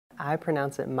I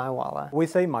pronounce it MIWLA. We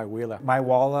say MIWLA.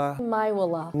 MIWLA.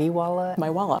 MIWLA. MIWLA.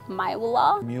 MIWLA.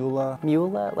 MIWLA. MIWLA.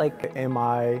 MIWLA, like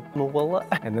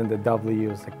MIWLA. And then the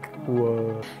W is like,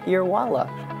 whoa. You're Walla.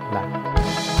 Nah.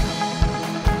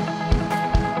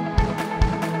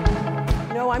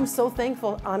 No, I'm so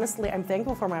thankful. Honestly, I'm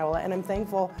thankful for MIWLA, and I'm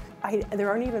thankful. There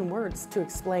aren't even words to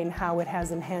explain how it has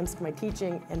enhanced my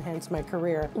teaching, enhanced my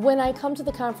career. When I come to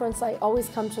the conference, I always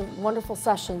come to wonderful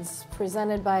sessions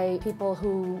presented by people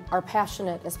who are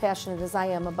passionate as I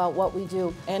am about what we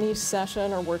do. Any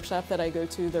session or workshop that I go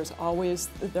to, there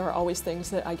are always things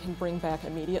that I can bring back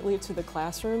immediately to the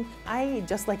classroom. I,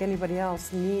 just like anybody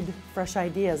else, need fresh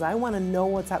ideas. I want to know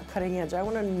what's out cutting edge. I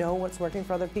want to know what's working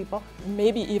for other people.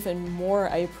 Maybe even more,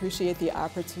 I appreciate the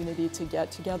opportunity to get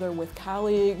together with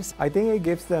colleagues. I think it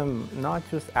gives them not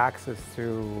just access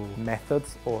to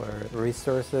methods or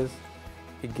resources,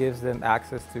 it gives them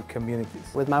access to communities.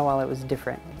 With MIWLA, it was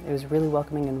different. It was really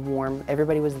welcoming and warm.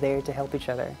 Everybody was there to help each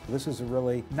other. This is a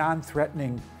really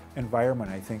non-threatening environment,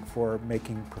 I think, for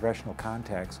making professional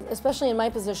contacts. Especially in my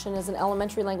position as an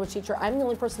elementary language teacher, I'm the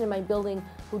only person in my building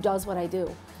who does what I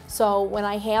do. So when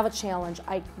I have a challenge,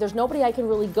 there's nobody I can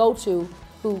really go to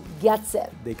who gets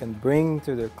it. They can bring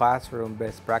to their classroom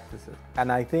best practices.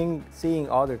 And I think seeing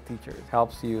other teachers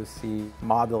helps you see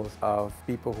models of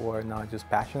people who are not just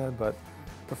passionate, but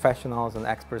professionals and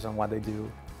experts on what they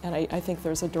do. And I think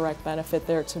there's a direct benefit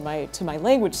there to my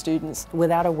language students.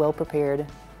 Without a well-prepared,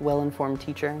 well-informed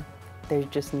teacher, there's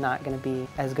just not going to be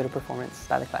as good a performance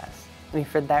by the class. I mean,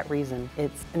 for that reason,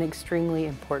 it's an extremely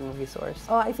important resource.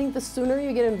 Oh, I think the sooner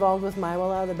you get involved with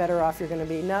MIWLA, the better off you're going to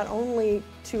be. Not only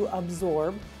to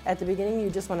absorb. At the beginning, you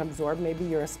just want to absorb. Maybe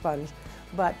you're a sponge.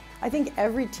 But I think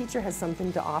every teacher has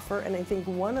something to offer, and I think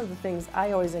one of the things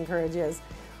I always encourage is,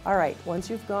 all right, once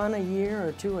you've gone a year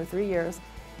or 2 or 3 years,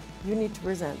 you need to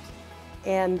present.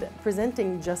 And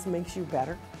presenting just makes you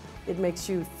better. It makes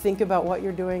you think about what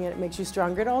you're doing, and it makes you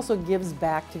stronger. It also gives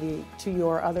back to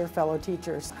your other fellow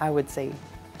teachers. I would say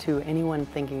to anyone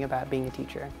thinking about being a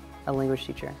teacher, a language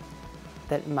teacher,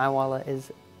 that MIWLA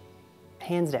is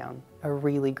hands down a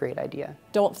really great idea.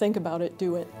 Don't think about it,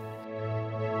 do it.